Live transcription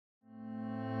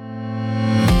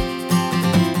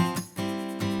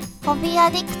Hobby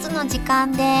Addicts の時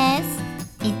間で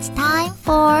す。It's time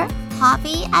for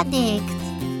Hobby Addicts.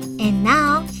 And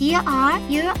now, here are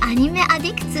your anime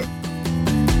addicts.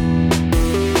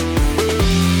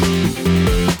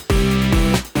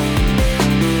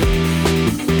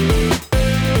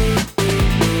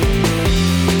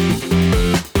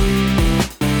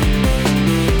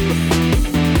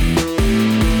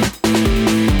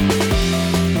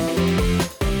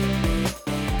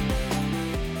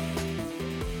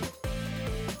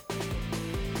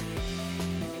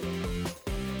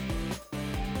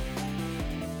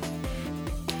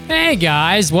 Hey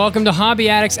guys, welcome to Hobby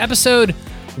Addicts episode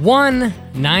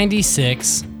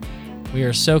 196. We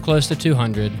are so close to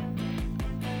 200.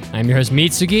 I'm your host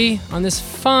Mitsugi. On this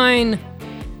fine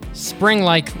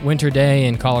spring-like winter day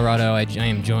in Colorado, I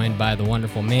am joined by the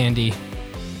wonderful Mandi.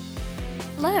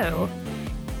 Hello.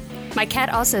 My cat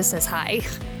also says hi.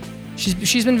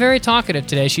 She's been very talkative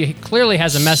today. She clearly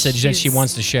has a message that she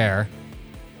wants to share.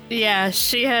 Yeah,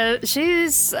 she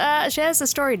has a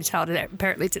story to tell today,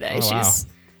 apparently today. Oh, wow. She's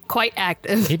quite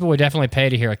active. People would definitely pay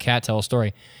to hear a cat tell a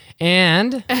story.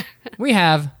 And we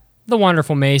have the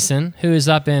wonderful Mason, who is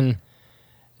up in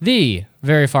the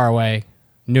very far away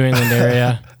New England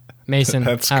area. Mason,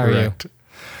 That's how correct.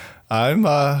 are you?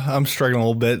 I'm struggling a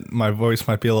little bit. My voice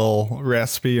might be a little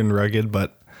raspy and rugged,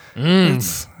 but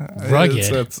it's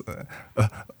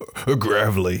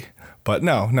gravelly. But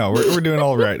no, we're doing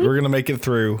all right. We're gonna make it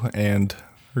through, and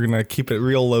we're gonna keep it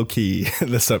real low key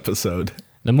this episode.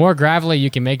 The more gravelly you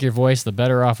can make your voice, the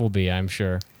better off we'll be, I'm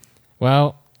sure.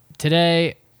 Well,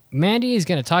 today, Mandi is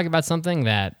going to talk about something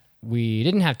that we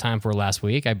didn't have time for last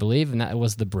week, I believe, and that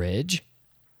was the bridge.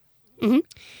 Mm-hmm.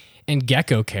 And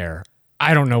gecko care.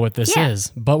 I don't know what this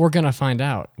is, but we're going to find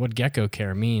out what gecko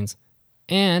care means.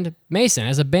 And Mason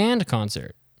has a band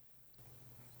concert,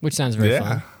 which sounds very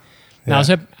fun. Now, I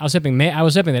was hoping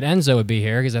that Enzo would be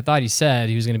here because I thought he said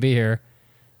he was going to be here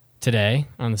today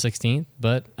on the 16th,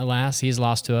 but alas, he's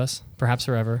lost to us, perhaps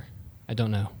forever. I don't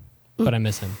know, but I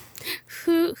miss him.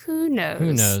 Who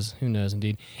knows? Who knows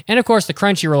indeed. And of course, the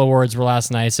Crunchyroll Awards were last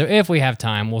night, so if we have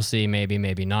time, we'll see,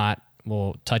 maybe not.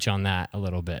 We'll touch on that a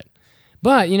little bit.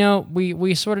 But,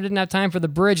 we sort of didn't have time for the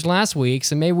bridge last week,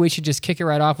 so maybe we should just kick it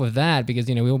right off with that because,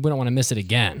 we don't want to miss it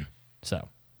again. So...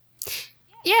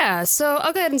 Yeah, so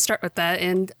I'll go ahead and start with that,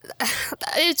 and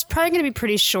it's probably going to be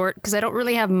pretty short because I don't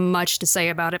really have much to say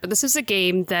about it, but this is a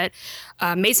game that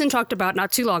Mason talked about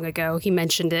not too long ago. He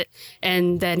mentioned it,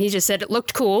 and then he just said it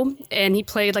looked cool, and he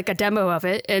played like a demo of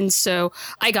it, and so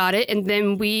I got it, and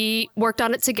then we worked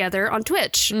on it together on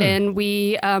Twitch, and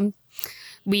we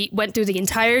went through the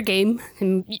entire game,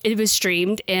 and it was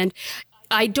streamed, and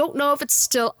I don't know if it's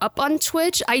still up on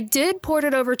Twitch. I did port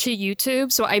it over to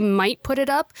YouTube, so I might put it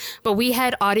up, but we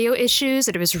had audio issues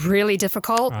and it was really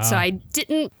difficult, so I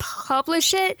didn't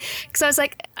publish it because I was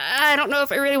like, I don't know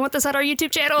if I really want this on our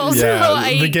YouTube channel. Yeah,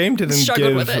 so the game didn't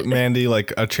give Mandi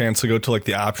like a chance to go to like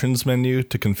the options menu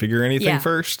to configure anything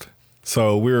first.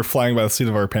 So we were flying by the seat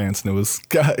of our pants, and it was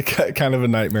kind of a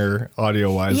nnightmare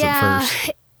audio-wise at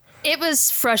first. It was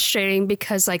frustrating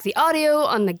because like the audio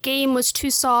on the game was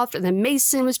too soft, and then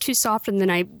Mason was too soft, and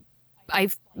then I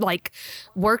like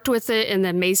worked with it, and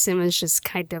then Mason was just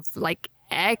kind of like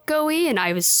echoey, and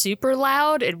I was super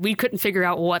loud, and we couldn't figure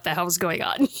out what the hell was going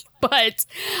on. But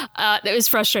it was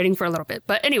frustrating for a little bit.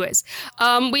 But anyways,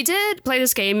 we did play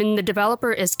this game, and the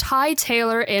developer is Ty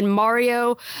Taylor and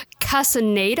Mario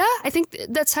Casaneda. I think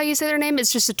that's how you say their name.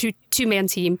 It's just a two-man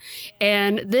team.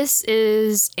 And this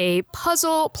is a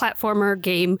puzzle platformer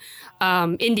game,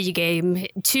 indie game,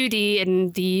 2D,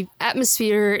 and the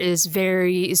atmosphere is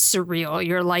very surreal.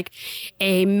 You're like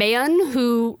a man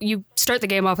who, you start the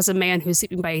game off as a man who's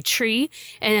sleeping by a tree,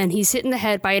 and he's hit in the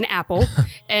head by an apple,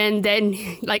 and then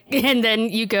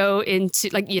you go into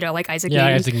like Isaac Newton.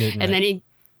 Isaac Newton, and right.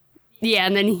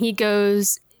 then he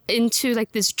goes into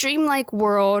like this dreamlike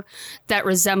world that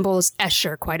resembles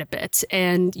Escher quite a bit,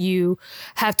 and you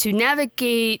have to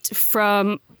navigate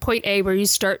from point A where you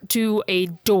start to a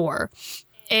door,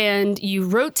 and you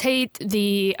rotate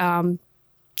the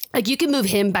like you can move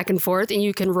him back and forth, and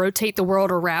you can rotate the world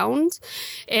around,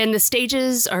 and the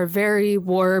stages are very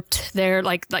warped. They're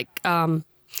like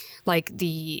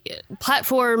the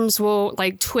platforms will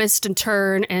like twist and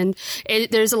turn, and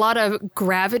there's a lot of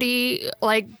gravity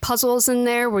like puzzles in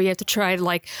there where you have to try to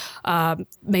like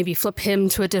maybe flip him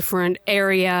to a different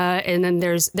area, and then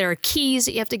there are keys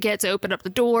that you have to get to open up the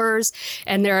doors,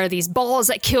 and there are these balls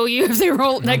that kill you if they're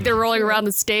rolling around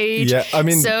the stage. Yeah, I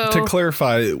mean, to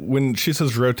clarify, when she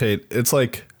says rotate, it's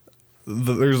like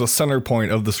there's a center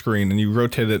point of the screen, and you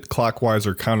rotate it clockwise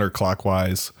or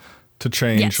counterclockwise to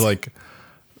change. Yes. Like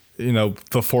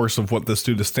the force of what this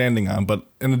dude is standing on. But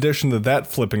in addition to that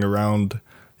flipping around,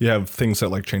 you have things that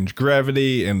like change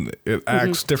gravity, and it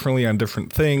acts differently on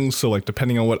different things. So like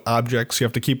depending on what objects, you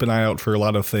have to keep an eye out for a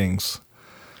lot of things.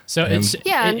 So is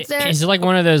it like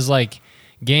one of those like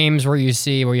games where you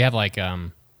have like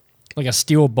a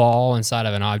steel ball inside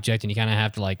of an object, and you kind of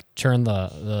have to like turn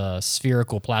the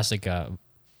spherical plastic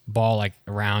ball like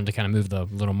around to kind of move the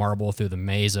little marble through the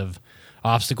maze of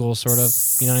obstacles, sort of,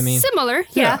 you know what I mean? Similar,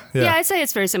 yeah. I'd say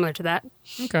it's very similar to that.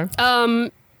 Okay.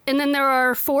 And then there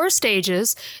are 4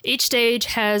 stages. Each stage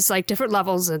has like different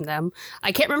levels in them.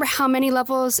 I can't remember how many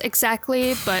levels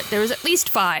exactly, but there was at least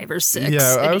 5 or 6.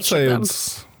 Yeah, I would say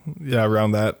it's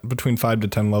around that, between 5 to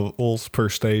 10 levels per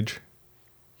stage.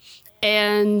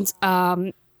 And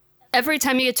every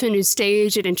time you get to a new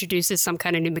stage, it introduces some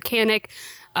kind of new mechanic.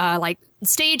 Like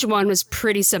stage 1 was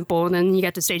pretty simple, and then you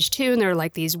get to stage 2, and there are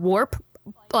like these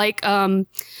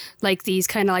these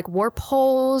kind of like warp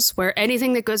holes where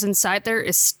anything that goes inside there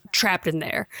is trapped in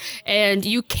there. And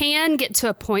you can get to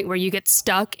a point where you get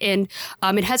stuck, and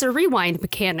it has a rewind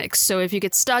mechanic. So if you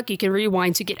get stuck, you can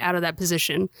rewind to get out of that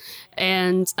position.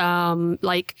 And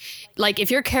like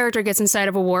if your character gets inside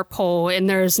of a warp hole and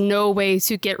there's no way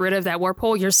to get rid of that warp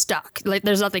hole, you're stuck. Like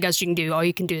there's nothing else you can do. All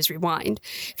you can do is rewind.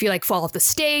 If you like fall off the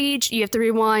stage, you have to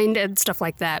rewind and stuff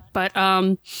like that. But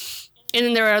and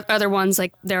then there are other ones,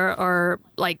 like there are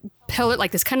like pillar,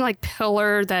 like this kind of like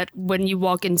pillar that when you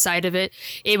walk inside of it,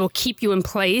 it will keep you in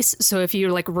place. So if you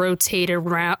like rotate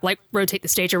the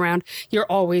stage around, you're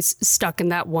always stuck in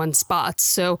that one spot.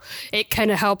 So it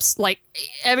kind of helps, like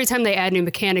every time they add new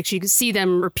mechanics, you can see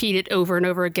them repeat it over and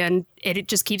over again. And it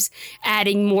just keeps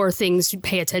adding more things to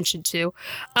pay attention to.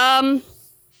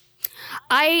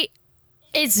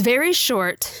 It's very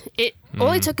short. It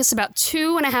only took us about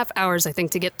 2.5 hours, I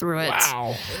think, to get through it.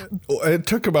 Wow. It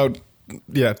took about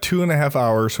 2.5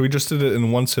 hours. So we just did it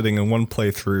in one sitting and one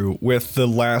playthrough, with the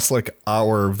last like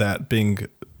hour of that being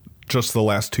just the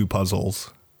last 2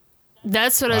 puzzles.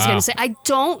 That's what I was going to say. I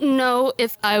don't know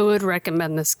if I would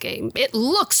recommend this game. It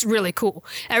looks really cool.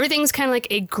 Everything's kind of like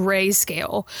a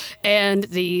grayscale, and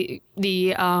the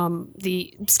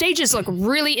stages look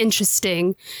really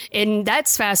interesting, and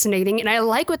that's fascinating. And I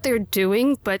like what they're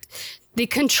doing, but the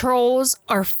controls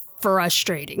are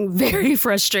frustrating, very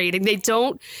frustrating.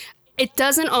 It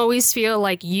doesn't always feel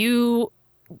like you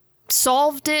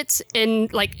solved it in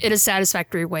a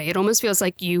satisfactory way. It almost feels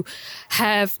like you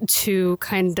have to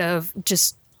kind of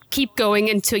just keep going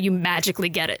until you magically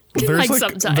get it. There's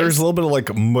sometimes there's a little bit of like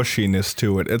mushiness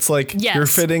to it. It's like you're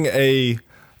fitting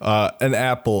an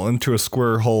apple into a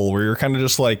square hole where you're kind of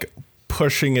just like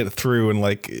pushing it through, and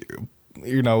like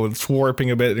it's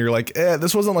warping a bit, and you're like,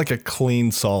 this wasn't like a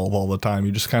clean solve all the time.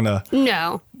 You just kind of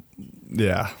yeah.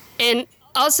 And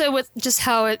also with just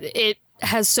how it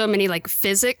has so many like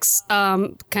physics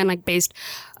kind of like based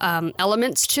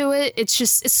elements to it. It's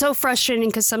so frustrating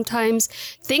because sometimes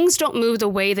things don't move the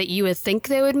way that you would think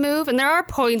they would move. And there are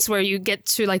points where you get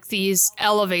to like these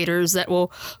elevators that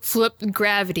will flip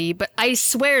gravity, but I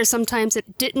swear sometimes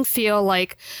it didn't feel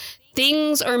like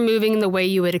things are moving the way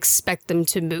you would expect them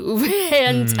to move.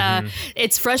 And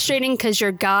it's frustrating because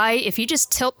your guy, if you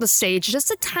just tilt the stage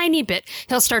just a tiny bit,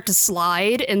 he'll start to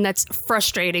slide. And that's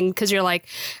frustrating because you're like,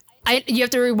 you have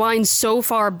to rewind so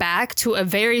far back to a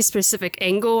very specific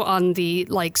angle on the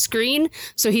like screen,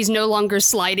 so he's no longer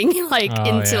sliding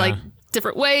into like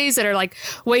different ways that are like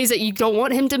ways that you don't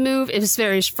want him to move. It's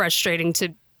very frustrating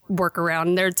to work around.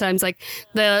 And there are times like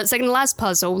the second to last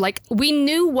puzzle, like we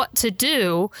knew what to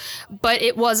do, but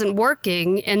it wasn't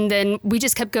working, and then we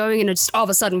just kept going, and just all of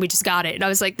a sudden we just got it, and I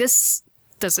was like, this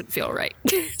doesn't feel right.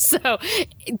 So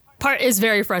part is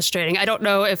very frustrating. I don't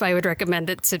know if I would recommend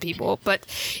it to people, but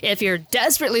if you're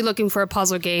desperately looking for a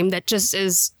puzzle game that just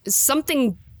is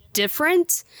something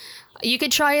different, you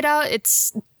could try it out. It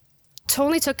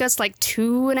only took us like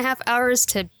 2.5 hours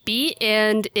to beat,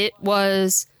 and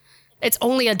it's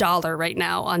only $1 right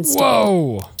now on Steam.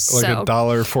 Whoa! Like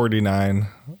 $1.49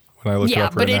 when I look it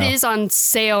up right now. But it is on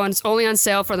sale, and it's only on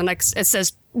sale for the next, it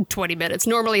says 20 minutes.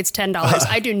 Normally it's $10.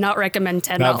 I do not recommend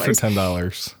 $10. Not for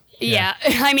 $10. Yeah.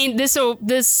 I mean, this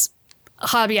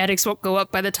Hobby Addicts won't go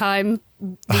up by the time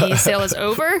the sale is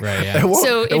over. Right, yeah. It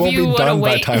won't be done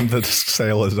by the time the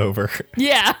sale is over.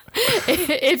 Yeah.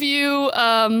 If you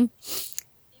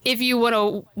want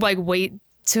to like wait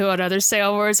to another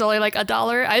sale where it's only like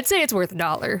 $1, I'd say it's worth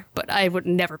 $1, but I would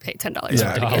never pay $10 for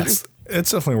it again.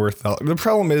 It's definitely worth $1. The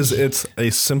problem is it's a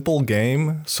simple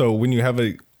game, so when you have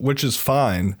which is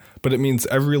fine, but it means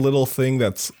every little thing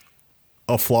that's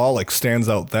a flaw like stands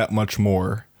out that much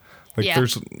more. Like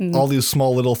there's all these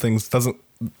small little things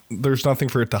there's nothing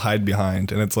for it to hide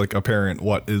behind, and it's like apparent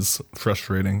what is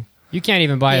frustrating. You can't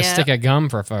even buy a stick of gum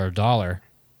for $1.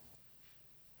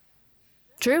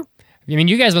 True. I mean,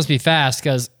 you guys must be fast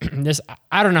because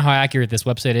I don't know how accurate this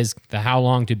website is, the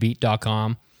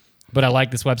howlongtobeat.com, but I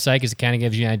like this website because it kind of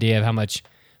gives you an idea of how much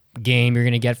game you're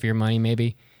going to get for your money,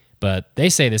 maybe. But they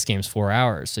say this game's 4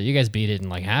 hours, so you guys beat it in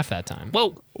like half that time.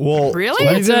 Whoa. Well, really?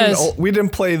 We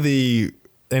didn't play the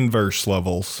inverse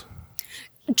levels.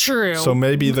 True. So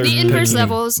maybe they're the inverse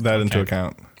levels that into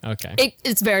account. Okay.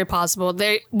 It's very possible.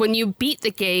 When you beat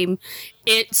the game,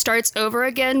 it starts over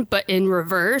again, but in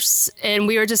reverse. And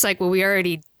we were just like, well, we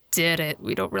already did it.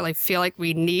 We don't really feel like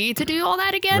we need to do all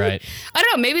that again. Right. I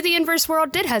don't know. Maybe the inverse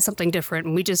world did have something different,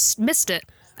 and we just missed it.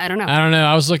 I don't know.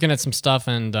 I was looking at some stuff,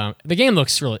 and the game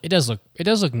looks it does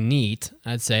look neat.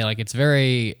 I'd say like it's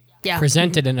very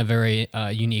presented in a very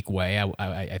unique way.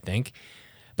 I think.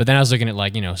 But then I was looking at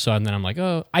like, so and then I'm like,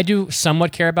 oh, I do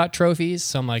somewhat care about trophies.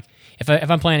 So I'm like, if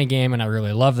I'm playing a game and I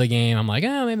really love the game, I'm like,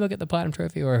 oh, maybe I'll get the platinum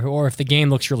trophy. Or if the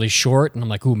game looks really short and I'm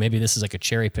like, ooh, maybe this is like a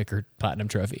cherry picker platinum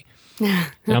trophy.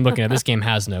 And I'm looking at this game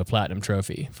has no platinum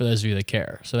trophy for those of you that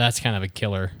care. So that's kind of a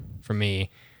killer for me.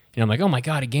 I'm like, oh my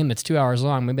God, a game that's 2 hours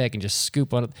long. Maybe I can just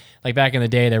scoop on it. Like back in the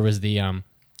day, there was the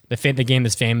game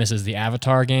that's famous is the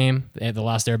Avatar game, The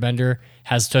Last Airbender,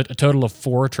 has a total of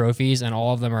 4 trophies, and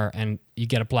all of them and you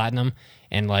get a platinum,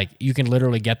 and like you can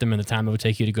literally get them in the time it would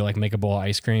take you to go like make a bowl of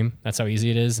ice cream. That's how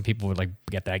easy it is, and people would like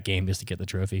get that game just to get the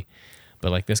trophy.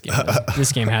 But like this game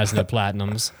has no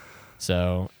platinums,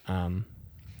 so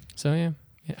yeah.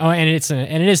 Oh, and it is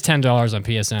 $10 on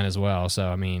PSN as well. So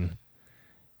I mean,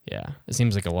 yeah, it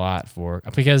seems like a lot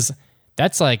because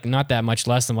that's like not that much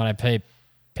less than what I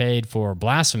paid for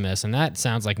Blasphemous, and that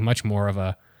sounds like much more of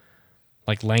a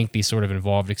like lengthy sort of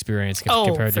involved experience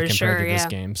compared to this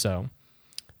game. So,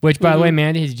 which by the way,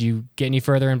 Mandy, did you get any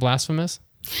further in Blasphemous?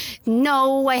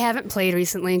 No, I haven't played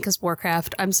recently because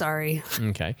Warcraft. I'm sorry.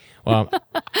 Okay, well,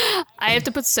 I have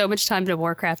to put so much time into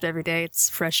Warcraft every day. It's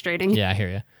frustrating. Yeah, I hear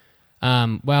you.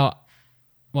 Well,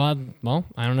 I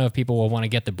don't know if people will want to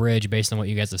get the bridge based on what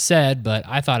you guys have said, but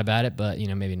I thought about it, but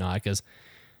maybe not because.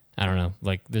 I don't know,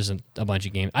 like there's a bunch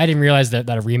of games. I didn't realize that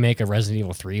a remake of Resident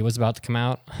Evil 3 was about to come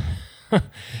out.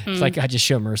 It's like, I just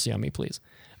show mercy on me, please.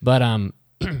 But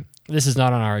this is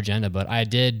not on our agenda, but I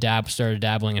did started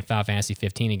dabbling in Final Fantasy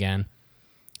 15 again.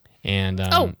 And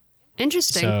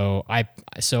interesting. So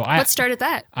what started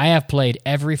that? I have played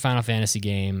every Final Fantasy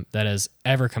game that has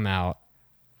ever come out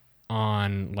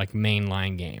on like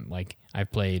mainline game. Like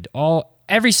I've played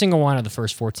every single one of the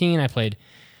first 14. I played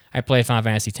Final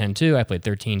Fantasy X-2, I played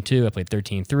 13-2, I played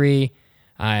 13-3,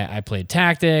 I played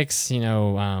Tactics,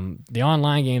 the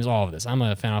online games, all of this. I'm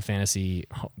a Final Fantasy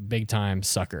big-time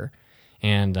sucker.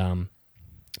 And,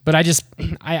 but I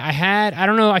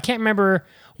don't know, I can't remember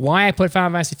why I put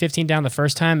Final Fantasy 15 down the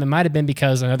first time. It might have been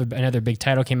because another big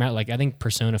title came out, like I think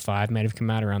Persona 5 might have come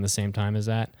out around the same time as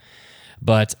that.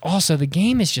 But also, the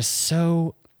game is just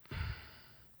so...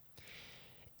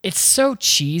 It's so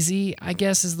cheesy, I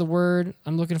guess is the word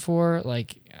I'm looking for.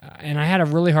 Like, and I had a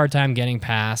really hard time getting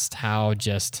past how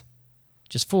just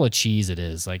full of cheese it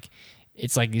is. Like,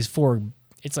 it's like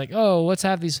it's like, oh, let's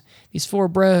have these 4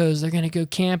 bros. They're going to go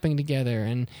camping together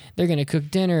and they're going to cook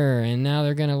dinner. And now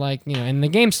they're going to and the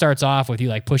game starts off with you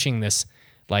like pushing this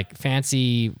like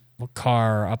fancy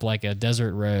car up like a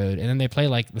desert road. And then they play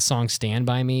like the song Stand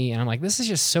By Me. And I'm like, this is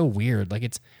just so weird. Like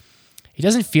it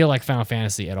doesn't feel like Final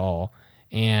Fantasy at all.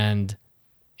 And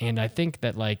I think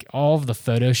that like all of the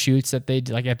photo shoots that they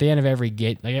do, like at the end of every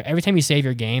every time you save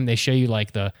your game, they show you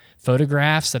like the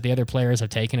photographs that the other players have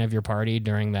taken of your party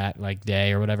during that like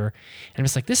day or whatever. And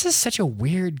it's like, this is such a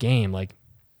weird game. Like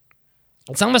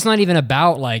it's almost not even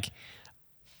about like,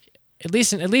 at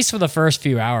least for the first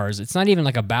few hours, it's not even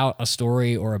like about a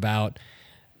story or about,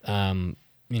 the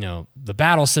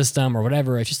battle system or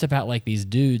whatever. It's just about like these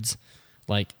dudes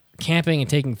like camping and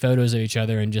taking photos of each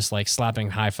other and just like slapping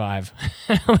high five.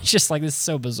 I was just like, this is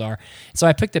so bizarre. So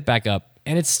I picked it back up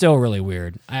and it's still really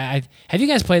weird. Have you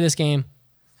guys played this game?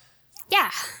 Yeah.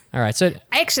 All right. So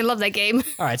I actually love that game.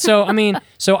 All right. So, I mean,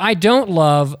 I don't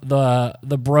love the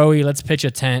broy, let's pitch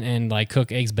a tent and like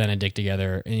cook eggs Benedict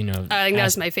together. And, I think that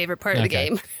was my favorite part of the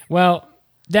game. Well,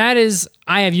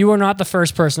 you are not the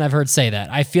first person I've heard say that.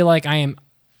 I feel like I am,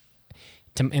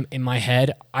 in my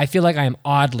head, I feel like I am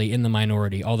oddly in the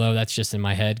minority, although that's just in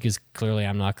my head because clearly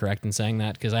I'm not correct in saying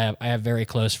that because I have very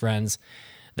close friends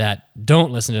that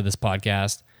don't listen to this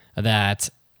podcast that,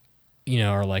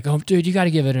 are like, oh, dude, you got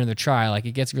to give it another try. Like,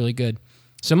 it gets really good.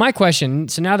 So my question,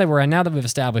 now that we've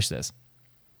established this,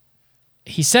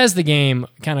 he says the game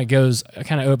kind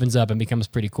of opens up and becomes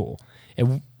pretty cool.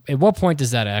 at what point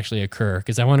does that actually occur?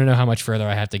 Because I want to know how much further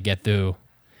I have to get through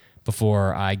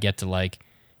before I get to like,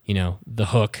 the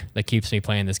hook that keeps me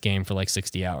playing this game for like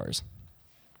 60 hours.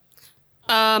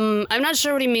 I'm not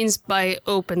sure what he means by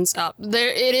opens up.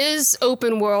 It is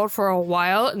open world for a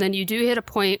while, and then you do hit a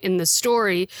point in the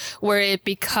story where it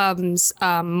becomes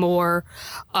more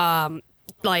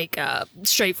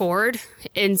straightforward,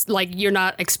 and like you're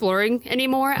not exploring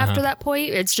anymore after that point.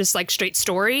 It's just like straight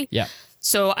story. Yeah.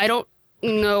 So I don't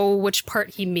know which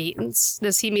part he means.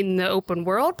 Does he mean the open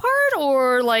world part,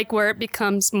 or like where it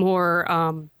becomes more,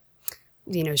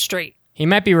 straight? He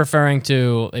might be referring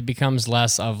to it becomes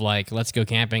less of like, let's go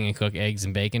camping and cook eggs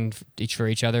and bacon for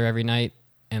each other every night,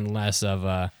 and less of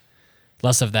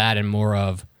that and more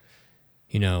of,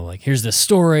 like here's the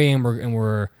story and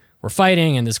we're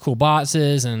fighting and there's cool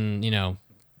bosses and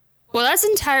Well, that's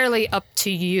entirely up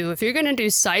to you. If you're going to do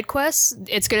side quests,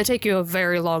 it's going to take you a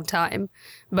very long time.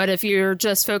 But if you're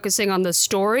just focusing on the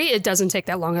story, it doesn't take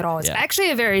that long at all. It's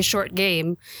actually a very short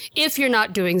game if you're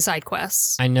not doing side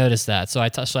quests. I noticed that. So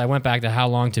I went back to how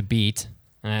long to beat.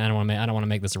 And I don't want to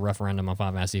make this a referendum on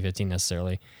Final Fantasy 15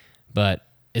 necessarily, but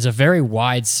it's a very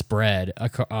wide spread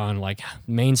on like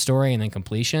main story and then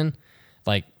completion.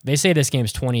 Like they say this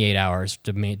game's 28 hours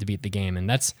to beat the game, and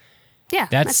that's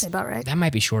I'd say about right. That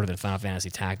might be shorter than Final Fantasy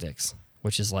Tactics,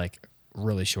 which is like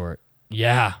really short.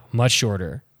 Yeah, much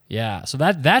shorter. Yeah, so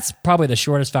that's probably the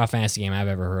shortest Final Fantasy game I've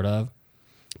ever heard of.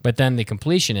 But then the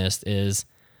completionist is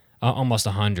almost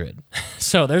 100.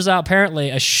 So there's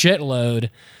apparently a shitload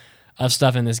of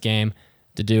stuff in this game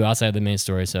to do outside of the main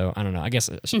story. So I don't know. I guess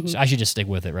I should just stick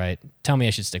with it, right? Tell me I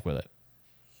should stick with it.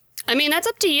 I mean, that's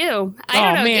up to you. I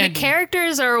don't know. Man. The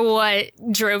characters are what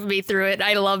drove me through it.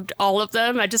 I loved all of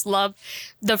them. I just love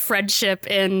the friendship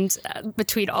and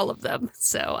between all of them.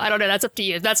 So I don't know. That's up to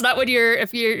you. If that's not what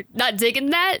if you're not digging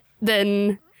that,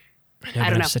 then I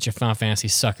don't know. I'm such a Final Fantasy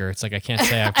sucker. It's like I can't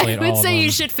say I've played all of them. I would say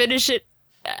you should finish it,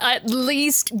 at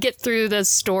least get through the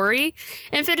story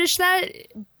and finish that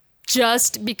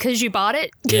just because you bought it.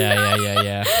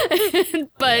 Yeah.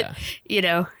 But,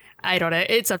 I don't know.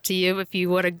 It's up to you if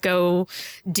you want to go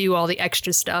do all the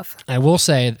extra stuff. I will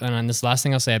say, and this last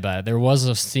thing I'll say about it, there was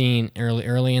a scene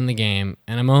early in the game,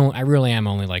 and I really am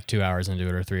only like 2 hours into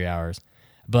it or 3 hours,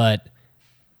 but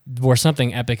where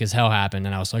something epic as hell happened,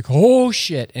 and I was like, oh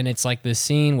shit! And it's like this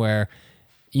scene where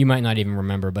you might not even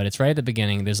remember, but it's right at the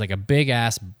beginning. There's like a big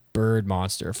ass bird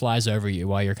monster flies over you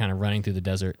while you're kind of running through the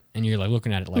desert, and you're like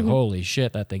looking at it like, holy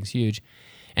shit, that thing's huge.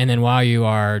 And then while you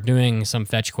are doing some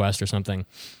fetch quest or something,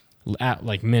 at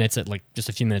like just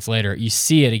a few minutes later, you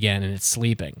see it again and it's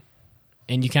sleeping,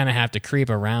 and you kind of have to creep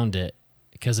around it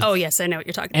because yes, I know what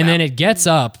you're talking about. And then it gets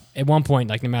up at one point,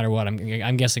 like no matter what,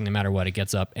 I'm guessing no matter what, it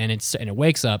gets up and it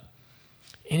wakes up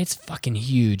and it's fucking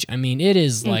huge. I mean, it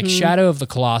is like Shadow of the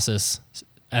Colossus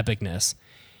epicness.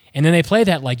 And then they play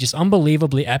that like just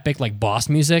unbelievably epic like boss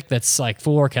music that's like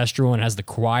full orchestral and has the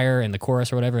choir and the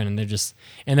chorus or whatever, and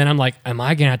then I'm like, am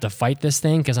I gonna have to fight this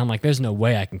thing? Because I'm like, there's no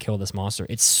way I can kill this monster.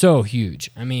 It's so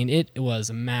huge. I mean, it was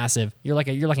massive. You're like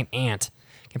an ant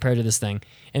compared to this thing,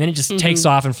 and then it just takes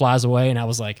off and flies away. And I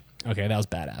was like, okay, that was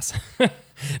badass.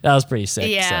 That was pretty sick.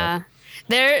 Yeah,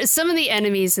 some of the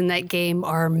enemies in that game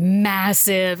are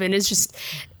massive, and it's just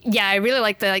I really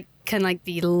like the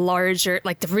the larger,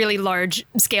 like the really large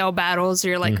scale battles.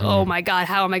 You're like, oh my god,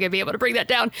 how am I gonna be able to bring that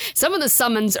down? Some of the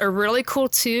summons are really cool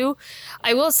too.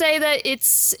 I will say that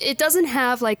it doesn't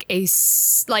have like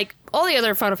all the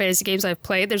other Final Fantasy games I've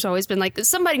played. There's always been like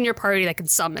somebody in your party that can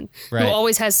summon, who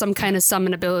always has some kind of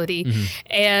summon ability.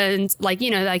 And like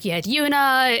you had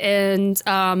Yuna, and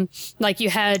like you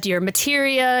had your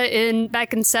Materia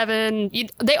back in 7.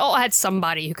 They all had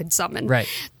somebody who could summon. Right.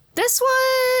 This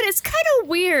one is kind of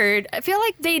weird. I feel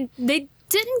like they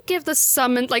didn't give the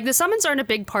summon, like the summons aren't a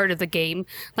big part of the game,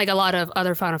 like a lot of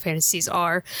other Final Fantasies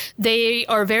are. They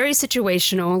are very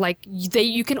situational. Like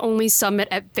you can only summon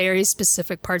at very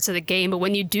specific parts of the game. But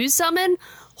when you do summon,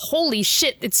 holy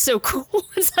shit, it's so cool.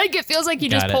 It's like it feels like you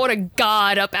just pulled a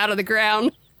god up out of the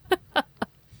ground.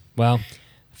 Well,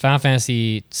 Final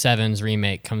Fantasy VII's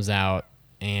remake comes out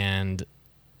and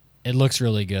it looks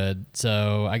really good,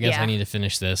 so I guess I need to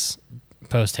finish this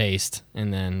post haste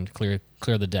and then clear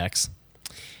the decks.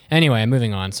 Anyway,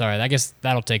 moving on. Sorry, I guess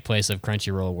that'll take place of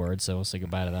Crunchyroll Awards, so we'll say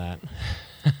goodbye to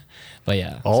that. But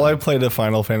yeah. I played of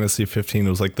Final Fantasy 15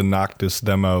 was like the Noctis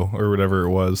demo or whatever it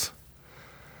was.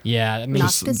 Yeah, I mean,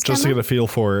 just to get a feel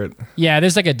for it. Yeah,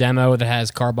 there's like a demo that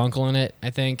has Carbuncle in it, I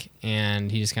think,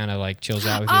 and he just kind of like chills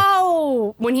out with you.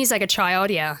 Oh, when he's like a child,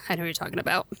 yeah, I know what you're talking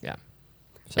about. Yeah.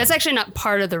 So. That's actually not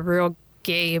part of the real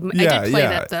game. I did play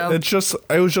that though.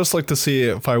 I was just like to see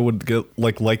if I would get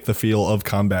like the feel of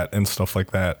combat and stuff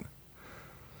like that.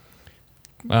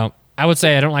 Well, I would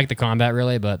say I don't like the combat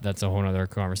really, but that's a whole other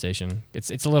conversation.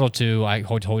 It's a little too, I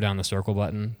hold down the circle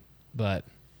button, but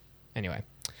anyway.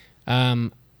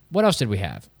 What else did we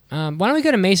have? Why don't we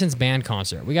go to Mason's band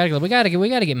concert? We gotta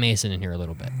get Mason in here a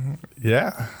little bit.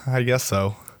 Yeah, I guess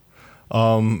so.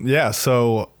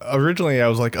 So originally I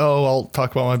was like, oh, I'll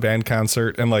talk about my band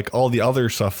concert and like all the other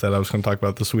stuff that I was going to talk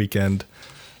about this weekend.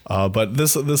 But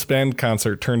this band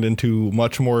concert turned into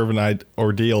much more of an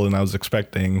ordeal than I was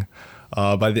expecting.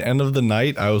 By the end of the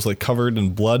night, I was like covered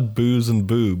in blood, booze, and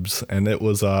boobs, and it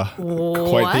was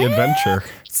quite the adventure.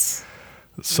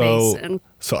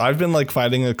 So I've been like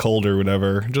fighting a cold or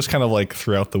whatever, just kind of like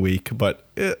throughout the week, but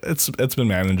it's been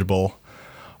manageable.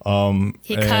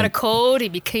 He caught a cold. He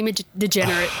became a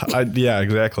degenerate. Yeah,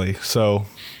 exactly. So,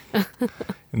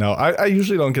 I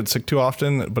usually don't get sick too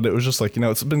often, but it was just like,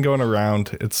 it's been going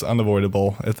around. It's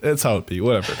unavoidable. It's how it be.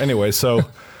 Whatever. Anyway, so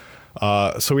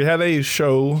we had a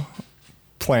show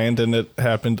planned, and it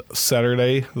happened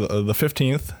Saturday, the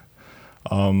 15th.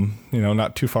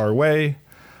 Not too far away.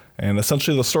 And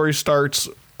essentially the story starts,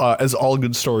 as all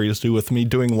good stories do, with me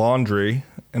doing laundry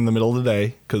in the middle of the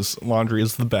day, because laundry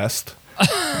is the best.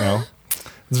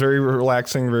 It's very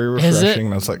relaxing, very refreshing.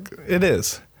 And I was like, it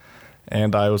is.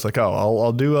 And I was like,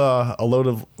 I'll do a load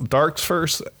of darks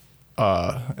first,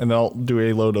 and then I'll do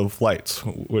a load of lights,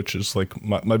 which is like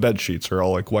my bed sheets are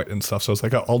all like white and stuff. So I was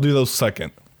like, I'll do those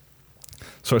second.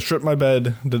 So I stripped my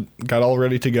bed, got all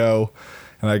ready to go.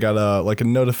 And I got a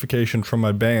notification from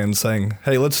my band saying,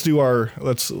 hey, let's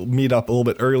meet up a little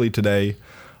bit early today,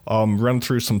 run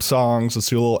through some songs, let's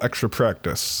do a little extra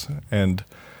practice. And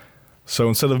so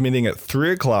instead of meeting at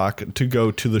 3 o'clock to go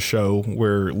to the show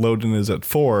where load-in is at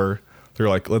 4, they're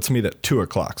like, let's meet at 2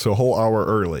 o'clock, so a whole hour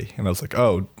early. And I was like,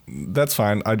 oh, that's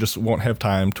fine. I just won't have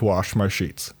time to wash my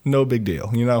sheets. No big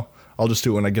deal. I'll just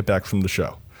do it when I get back from the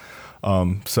show.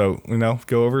 So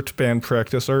go over to band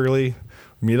practice early,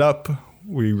 meet up.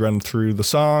 We run through the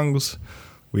songs,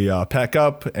 we pack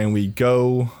up, and we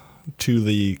go to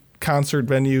the concert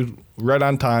venue right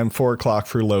on time, 4 o'clock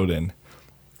for load-in.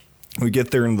 We get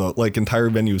there and the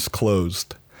entire venue is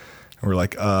closed. And we're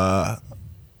like,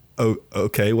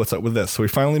 okay, what's up with this? So we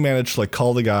finally managed to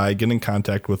call the guy, get in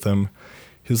contact with him.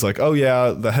 He's like, oh yeah,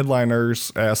 the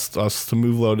headliners asked us to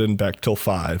move load-in back till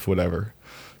 5, whatever.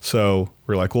 So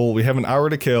we're like, well, we have an hour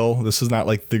to kill. This is not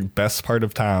the best part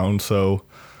of town, so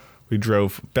we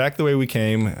drove back the way we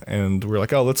came, and we're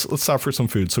like, oh, let's stop for some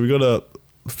food. So we go to,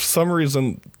 for some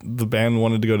reason, the band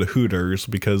wanted to go to Hooters,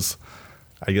 because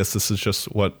I guess this is just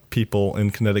what people in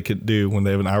Connecticut do when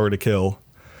they have an hour to kill.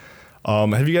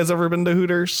 Have you guys ever been to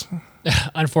Hooters?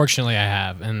 Unfortunately, I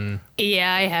have. And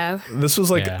yeah, I have. This was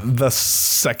the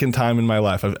second time in my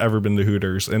life I've ever been to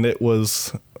Hooters, and it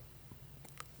was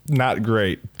not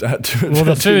great, to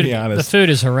be honest. The food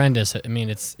is horrendous. I mean,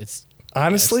 it's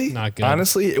Honestly, not good.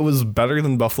 Honestly, it was better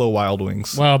than Buffalo Wild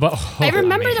Wings. Well, but I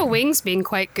remember the wings being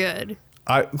quite good.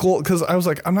 Because I was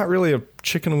like, I'm not really a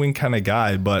chicken wing kind of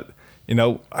guy, but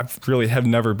I really have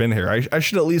never been here. I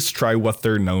should at least try what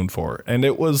they're known for, and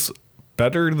it was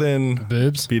better than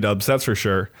Boobs, B-dubs, that's for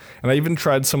sure. And I even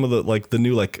tried some of the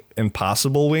new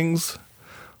Impossible wings,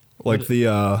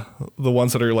 the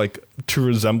ones that are to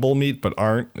resemble meat but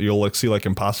aren't. You'll see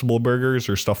Impossible burgers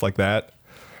or stuff like that.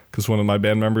 Because one of my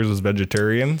band members is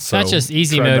vegetarian. So that's just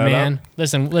easy mode, man.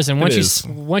 Listen.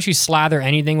 Once you slather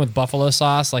anything with buffalo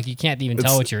sauce, you can't even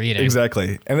tell what you're eating.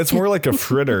 Exactly, and it's more like a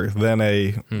fritter than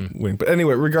a wing. But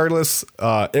anyway, regardless,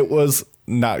 it was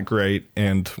not great,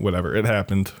 and whatever, it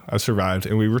happened. I survived,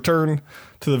 and we return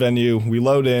to the venue. We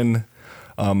load in.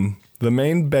 The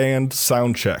main band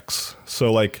sound checks.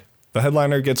 So the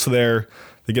headliner gets there,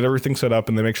 they get everything set up,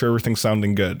 and they make sure everything's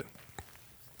sounding good.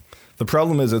 The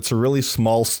problem is it's a really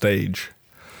small stage.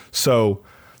 So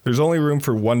there's only room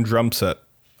for one drum set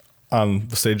on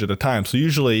the stage at a time. So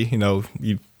usually,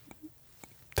 you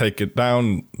take it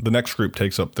down, the next group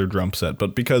takes up their drum set.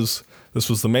 But because this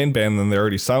was the main band and they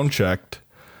already sound checked,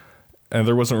 and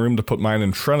there wasn't room to put mine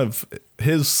in front of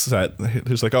his set,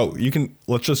 he's like, oh,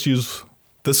 let's just use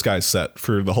this guy's set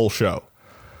for the whole show,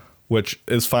 which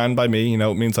is fine by me.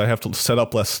 It means I have to set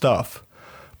up less stuff.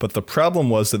 But the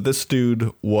problem was that this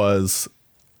dude was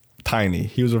tiny.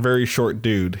 He was a very short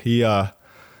dude.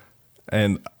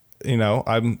 I'm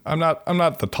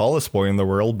not the tallest boy in the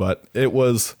world, but it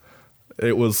was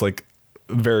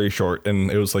very short, and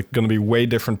it was going to be way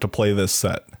different to play this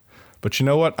set. But you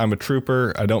know what? I'm a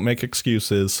trooper. I don't make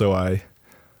excuses. So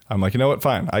I'm like, you know what?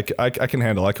 Fine. I can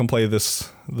handle. I can play the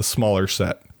smaller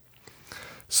set.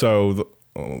 So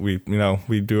we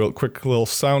do a quick little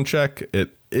sound check.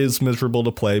 It is miserable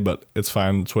to play, but it's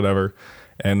fine. It's whatever.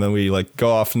 And then we like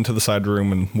go off into the side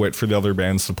room and wait for the other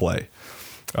bands to play.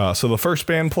 So the first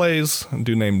band plays, a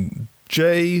dude named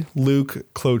J. Luke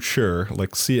Cloutier,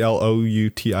 like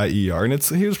Cloutier,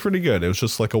 and he was pretty good. It was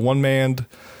just like a one-man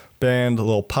band, a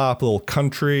little pop, a little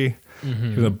country,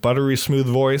 with a buttery smooth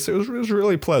voice. It was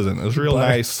really pleasant. It was real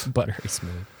nice. Buttery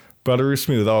smooth. Buttery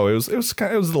smooth. Oh, it was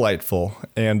delightful.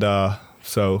 And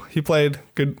so he played.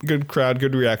 Good crowd,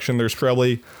 good reaction. There's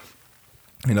probably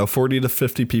 40 to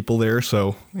 50 people there,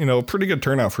 so a pretty good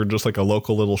turnout for just like a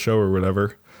local little show or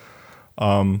whatever.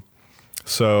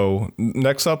 So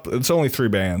next up, it's only 3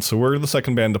 bands, so we're the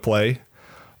second band to play.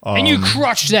 And you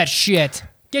crushed that shit.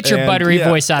 Get your buttery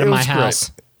voice out of my house.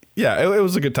 Great. Yeah, it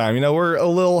was a good time. We're a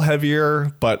little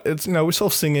heavier, but it's we're still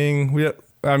singing.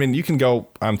 You can go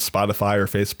on Spotify or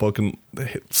Facebook and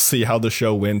see how the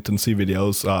show went and see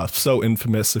videos. So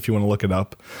Infamous if you want to look it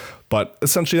up. But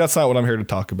essentially, that's not what I'm here to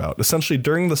talk about. Essentially,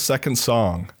 during the second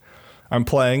song, I'm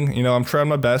playing. I'm trying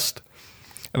my best,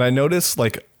 and I notice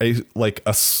like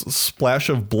a splash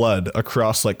of blood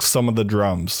across like some of the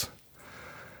drums,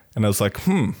 and I was like,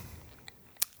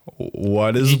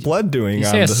 what is blood doing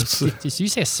on this? Did you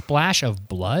say a splash of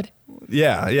blood?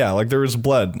 Yeah. Like there was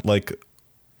blood like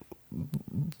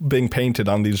being painted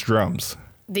on these drums.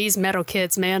 These metal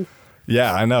kids, man.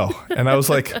 Yeah, I know. And I was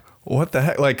like, what the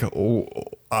heck? Like,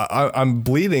 I'm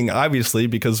bleeding, obviously,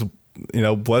 because,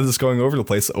 blood is going over the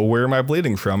place. Where am I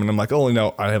bleeding from? And I'm like,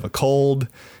 I have a cold.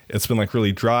 It's been like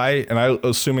really dry. And I was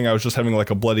assuming I was just having like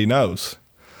a bloody nose.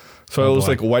 So I was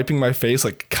like wiping my face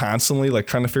like constantly, like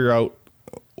trying to figure out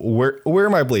where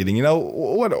am I bleeding?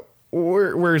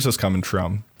 Where is this coming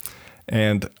from?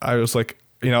 And I was like,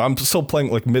 I'm still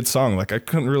playing like mid-song. Like I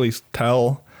couldn't really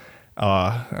tell.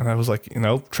 And I was like,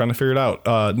 trying to figure it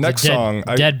out. Next song.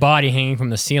 Dead body hanging from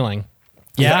the ceiling.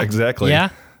 Yeah, exactly. Yeah.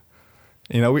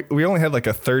 We only had like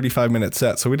a 35-minute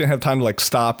set, so we didn't have time to like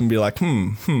stop and be like,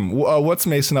 what's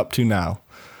Mason up to now?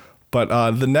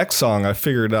 But the next song I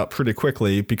figured out pretty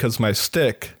quickly because my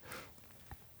stick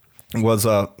was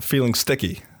feeling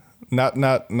sticky. Not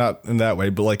in that way,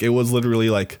 but like it was literally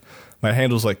like my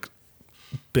hand was like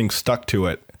being stuck to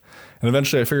it. And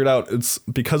eventually I figured out it's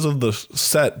because of the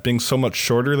set being so much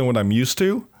shorter than what I'm used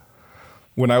to.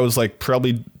 When I was like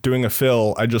probably doing a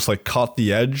fill, I just like caught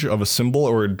the edge of a cymbal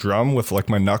or a drum with like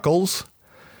my knuckles.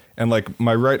 And like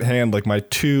my right hand, like my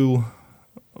two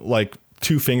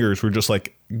fingers were just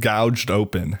like gouged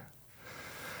open.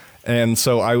 And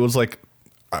so I was like,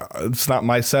 it's not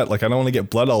my set. Like I don't want to get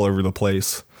blood all over the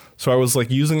place. So I was like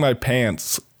using my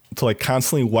pants to like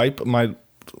constantly wipe my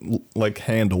like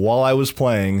hand while I was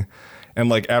playing. And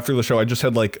like after the show, I just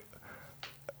had like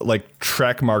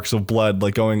track marks of blood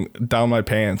like going down my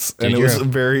pants, and it was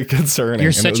very concerning.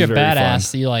 You're such a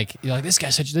badass. You're like this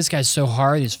guy's so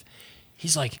hard.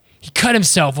 He's like he cut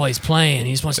himself while he's playing.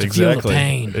 He just wants to feel the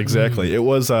pain. Exactly. It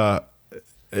was it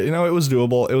was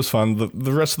doable. It was fun.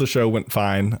 The rest of the show went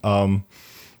fine.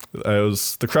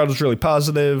 The crowd was really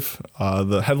positive.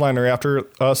 The headliner after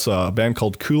us, a band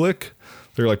called Kulik.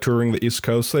 They're like touring the East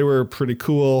Coast. They were pretty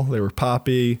cool. They were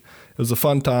poppy. It was a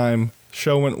fun time.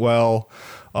 Show went well.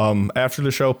 After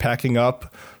the show, packing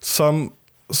up, some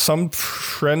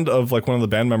friend of like one of the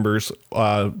band members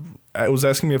was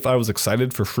asking me if I was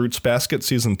excited for Fruits Basket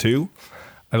season 2.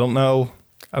 I don't know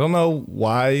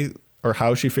why or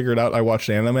how she figured out I watched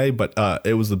anime, but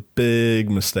it was a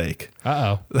big mistake.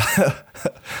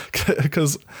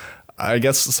 Because I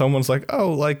guess someone's like,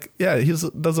 oh, like, yeah, he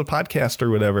does a podcast or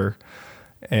whatever.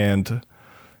 And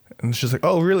she's like,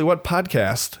 oh, really? What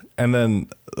podcast? And then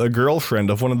a girlfriend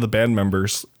of one of the band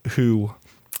members who,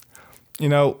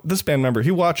 this band member,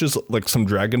 he watches like some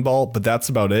Dragon Ball, but that's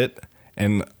about it.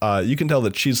 And you can tell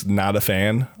that she's not a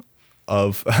fan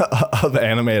of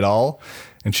anime at all.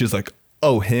 And she's like,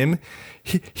 oh, him?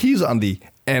 He's on the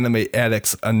Anime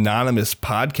Addicts Anonymous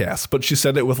podcast. But she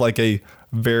said it with like a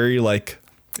very like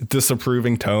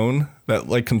disapproving tone that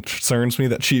like concerns me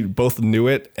that she both knew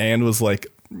it and was like,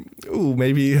 ooh,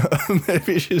 maybe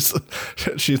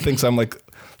she thinks I'm like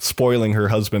spoiling her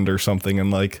husband or something and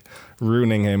like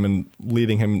ruining him and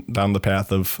leading him down the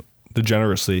path of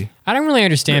degeneracy. I don't really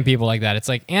understand people like that. It's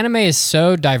like anime is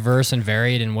so diverse and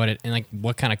varied in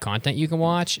what kind of content you can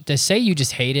watch. To say you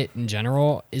just hate it in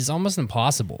general is almost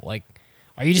impossible. Like,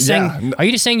 are you just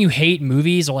saying you hate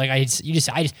movies, or like I just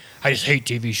hate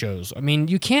TV shows? I mean,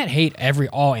 you can't hate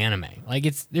all anime.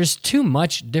 Like there's too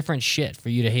much different shit for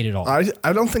you to hate it all.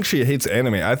 I don't think she hates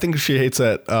anime. I think she hates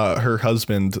that her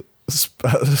husband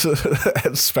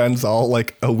spends all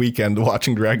like a weekend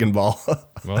watching Dragon Ball.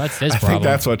 Well, that's his problem. I think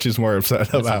that's what she's more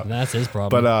upset about. That's his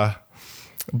problem.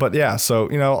 But yeah, so,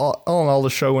 you know, all in all, the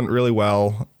show went really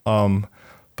well.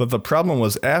 But the problem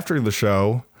was after the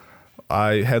show,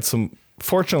 I had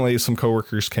fortunately, some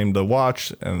coworkers came to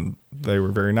watch and they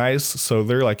were very nice. So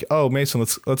they're like, oh, Mason,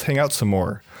 let's hang out some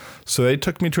more. So they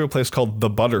took me to a place called The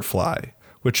Butterfly,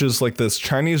 which is like this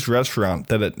Chinese restaurant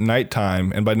that at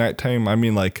nighttime, and by nighttime, I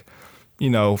mean like, you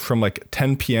know, from like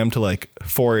 10 p.m. to like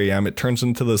 4 a.m., it turns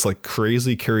into this like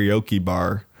crazy karaoke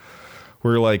bar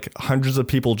where like hundreds of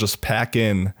people just pack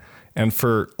in. And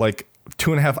for like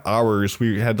 2.5 hours,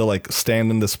 we had to like stand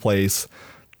in this place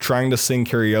trying to sing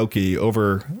karaoke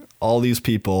over all these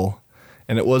people.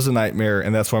 And it was a nightmare.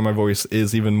 And that's why my voice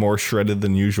is even more shredded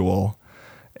than usual.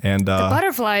 And The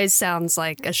Butterfly sounds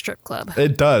like a strip club.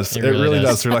 It does. It really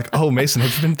does. They're like, oh, Mason,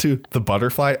 have you been to The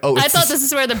Butterfly? Oh, I thought this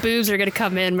is where the boobs are going to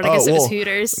come in, but I guess it was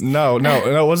Hooters. No,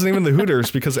 it wasn't even the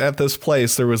Hooters, because at this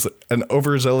place there was an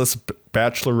overzealous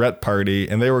bachelorette party,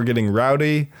 and they were getting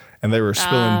rowdy, and they were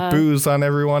spilling booze on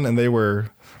everyone, and they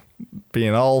were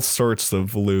being all sorts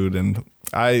of lewd. And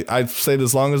I stayed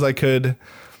as long as I could.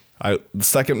 The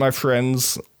second my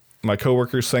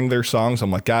coworkers sang their songs, I'm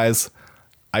like, guys,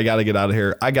 I got to get out of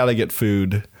here. I got to get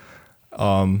food.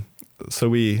 So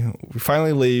we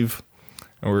finally leave,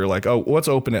 and we're like, oh, what's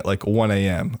open at like 1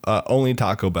 a.m.? Only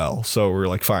Taco Bell. So we're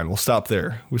like, fine, we'll stop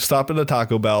there. We stop at a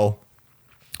Taco Bell,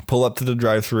 pull up to the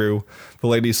drive-thru. The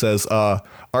lady says,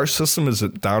 our system is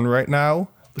down right now.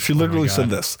 She literally said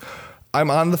this. I'm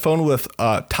on the phone with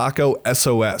Taco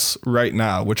SOS right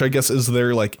now, which I guess is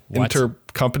their like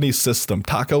intercompany system.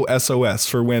 Taco SOS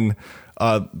for when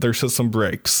their system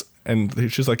breaks.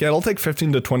 And she's like, yeah, it'll take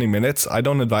 15 to 20 minutes. I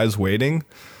don't advise waiting.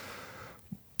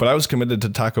 But I was committed to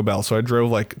Taco Bell, so I drove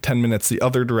like 10 minutes the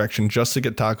other direction just to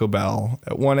get Taco Bell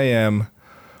at 1 a.m.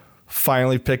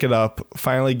 Finally pick it up,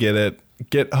 finally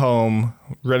get home,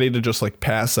 ready to just like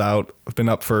pass out. I've been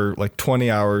up for like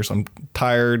 20 hours. I'm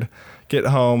tired. Get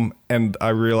home, and I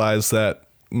realize that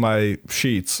my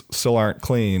sheets still aren't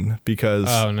clean because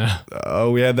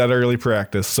we had that early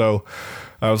practice. So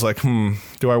I was like,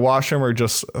 do I wash them or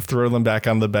just throw them back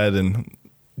on the bed and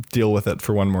deal with it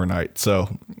for one more night?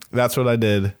 So that's what I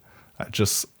did. I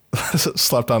just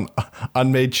slept on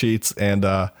unmade sheets and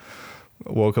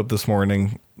woke up this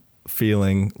morning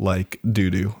feeling like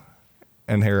doo-doo.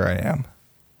 And here I am.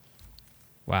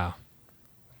 Wow.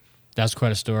 That's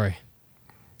quite a story.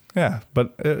 Yeah,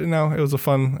 but it was a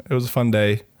fun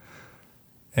day.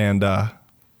 And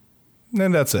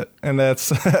that's it. And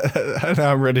that's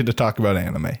now I'm ready to talk about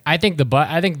anime. I think the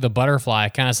Butterfly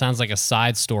kind of sounds like a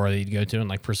side store that you'd go to in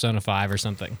like Persona 5 or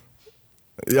something.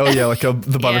 Oh yeah, like the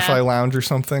Butterfly Lounge or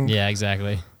something. Yeah,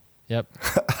 exactly. Yep.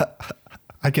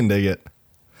 I can dig it.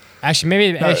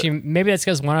 Maybe that's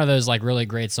because one of those like really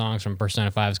great songs from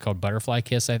Persona 5 is called Butterfly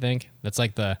Kiss, I think. That's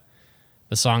like the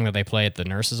song that they play at the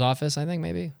nurse's office, I think,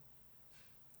 maybe.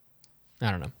 I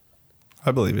don't know.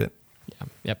 I believe it.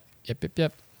 Yeah.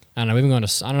 Yep. I don't know. I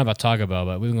don't know about Taco Bell,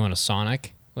 but we've been going to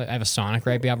Sonic. I have a Sonic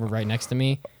right next to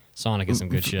me. Sonic is some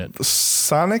good shit.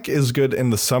 Sonic is good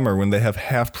in the summer when they have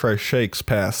half price shakes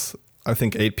past, I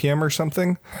think, 8 p.m. or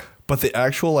something. But the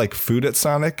actual like food at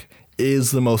Sonic is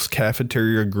the most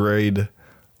cafeteria grade,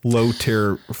 low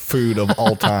tier food of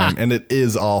all time, and it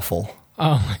is awful.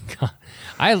 Oh my god!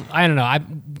 I don't know.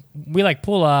 We like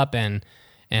pull up and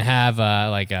have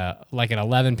like an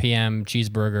 11 p.m.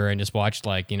 cheeseburger and just watch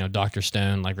like Dr.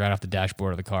 Stone like right off the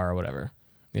dashboard of the car or whatever.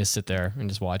 We just sit there and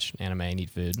just watch anime and eat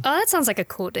food. Oh, that sounds like a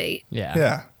cool date.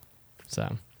 Yeah.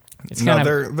 So it's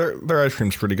their ice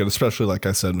cream's pretty good, especially like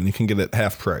I said when you can get it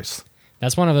half price.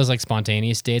 That's one of those like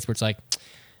spontaneous dates where it's like,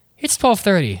 it's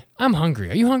 12:30. I'm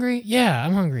hungry. Are you hungry? Yeah,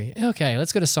 I'm hungry. Okay,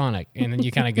 let's go to Sonic. And then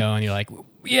you kind of go and you're like,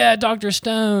 yeah, Dr.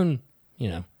 Stone.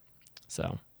 So.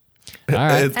 All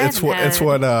right. It's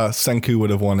what Senku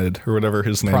would have wanted, or whatever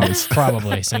his name is.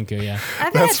 Probably Senku, yeah.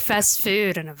 I've had fast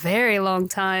food in a very long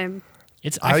time.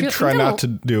 I try not to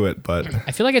do it, but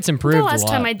I feel like it's improved a lot. The last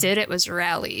time I did it was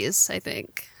Rallies, I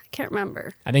think. I can't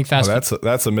remember. I think fast food.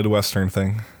 That's a Midwestern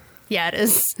thing. Yeah, it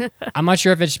is. I'm not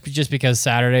sure if it's just because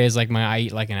Saturday is like I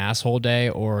eat like an asshole day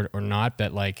or not,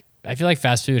 but like I feel like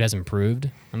fast food has improved.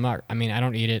 I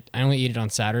don't eat it. I only eat it on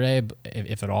Saturday,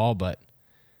 if at all, but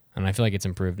I feel like it's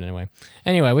improved anyway.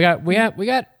 Anyway, we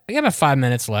got about 5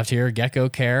 minutes left here. Gecko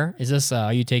care. Is this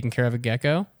are you taking care of a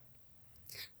gecko?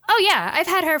 Oh yeah, I've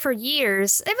had her for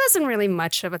years. It wasn't really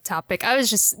much of a topic. I was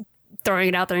just throwing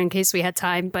it out there in case we had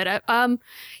time. But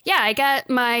yeah, I got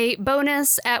my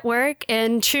bonus at work,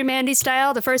 and true Mandi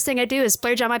style, the first thing I do is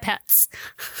splurge on my pets.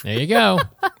 There you go.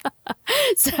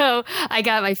 So I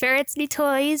got my ferret's new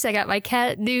toys, I got my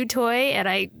cat new toy, and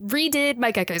I redid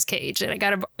my gecko's cage, and I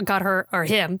got her or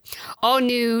him all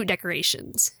new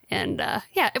decorations. And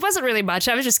yeah, it wasn't really much.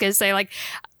 I was just gonna say like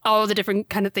all the different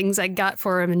kind of things I got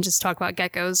for him and just talk about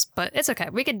geckos, but it's okay.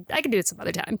 I can do it some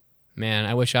other time. Man,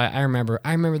 I wish I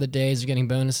remember the days of getting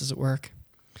bonuses at work.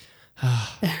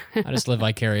 I just live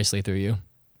vicariously through you.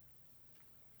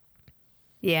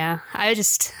 Yeah, I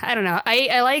don't know.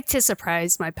 I like to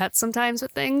surprise my pets sometimes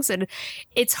with things, and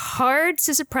it's hard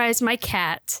to surprise my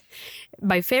cat.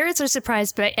 My ferrets are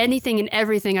surprised by anything and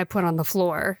everything I put on the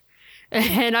floor.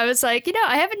 And I was like,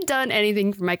 I haven't done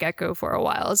anything for my gecko for a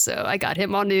while. So I got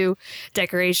him all new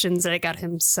decorations, and I got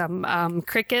him some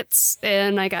crickets,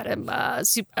 and I got him not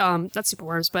super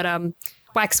worms, but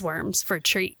wax worms for a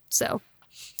treat. So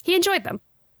he enjoyed them.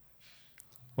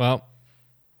 Well,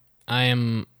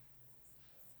 I'm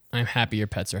happy your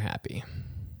pets are happy.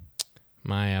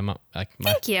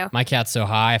 Thank you. My cat's so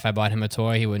high, if I bought him a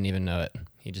toy, he wouldn't even know it.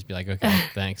 He'd just be like, okay,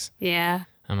 thanks. Yeah.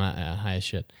 I'm high as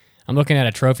shit. I'm looking at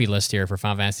a trophy list here for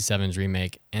Final Fantasy VII's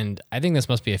remake, and I think this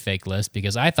must be a fake list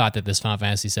because I thought that this Final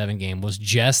Fantasy VII game was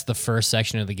just the first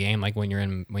section of the game, like when you're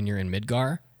in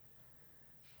Midgar.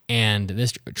 And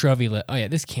this trophy list, oh yeah,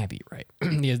 this can't be right.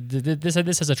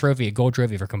 This has a trophy, a gold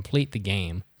trophy for complete the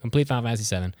game, complete Final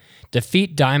Fantasy VII,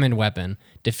 defeat Diamond Weapon,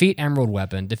 defeat Emerald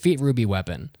Weapon, defeat Ruby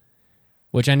Weapon,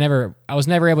 which I was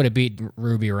never able to beat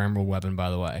Ruby or Emerald Weapon, by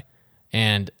the way.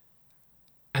 And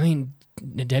I mean,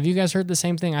 have you guys heard the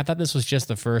same thing? I thought this was just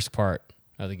the first part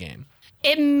of the game.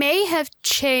 It may have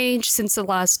changed since the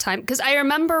last time, because I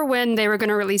remember when they were going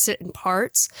to release it in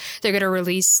parts. They're going to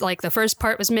release, like, the first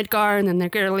part was Midgar, and then they're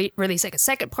going to release, like, a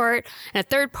second part, and a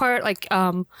third part. Like,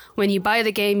 when you buy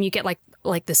the game, you get, like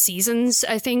the seasons,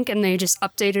 I think, and they just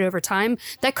update it over time.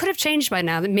 That could have changed by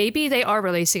now. Maybe they are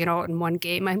releasing it all in one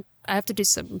game. I have to do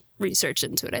some research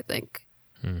into it, I think.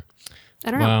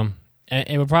 I don't know.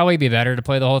 It would probably be better to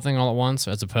play the whole thing all at once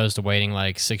as opposed to waiting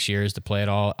like 6 years to play it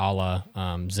all a la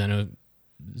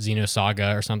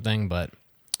Xenosaga or something, but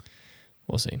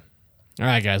we'll see. All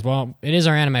right, guys. Well, it is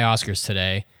our anime Oscars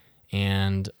today,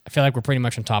 and I feel like we're pretty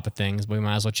much on top of things, but we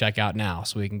might as well check out now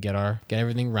so we can get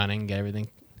everything running,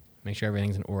 make sure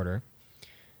everything's in order.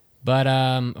 But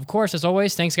of course, as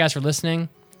always, thanks guys for listening.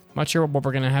 I'm not sure what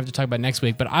we're gonna have to talk about next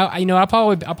week, but I'll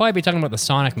probably be talking about the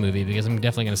Sonic movie because I'm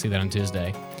definitely gonna see that on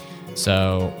Tuesday.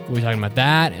 So we'll be talking about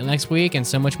that next week and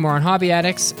so much more on Hobby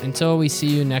Addicts. Until we see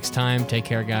you next time, take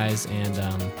care, guys,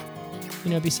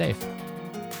 and be safe.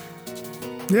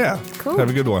 Yeah. Cool. Have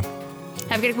a good one.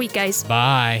 Have a good week, guys.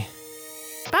 Bye.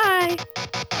 Bye.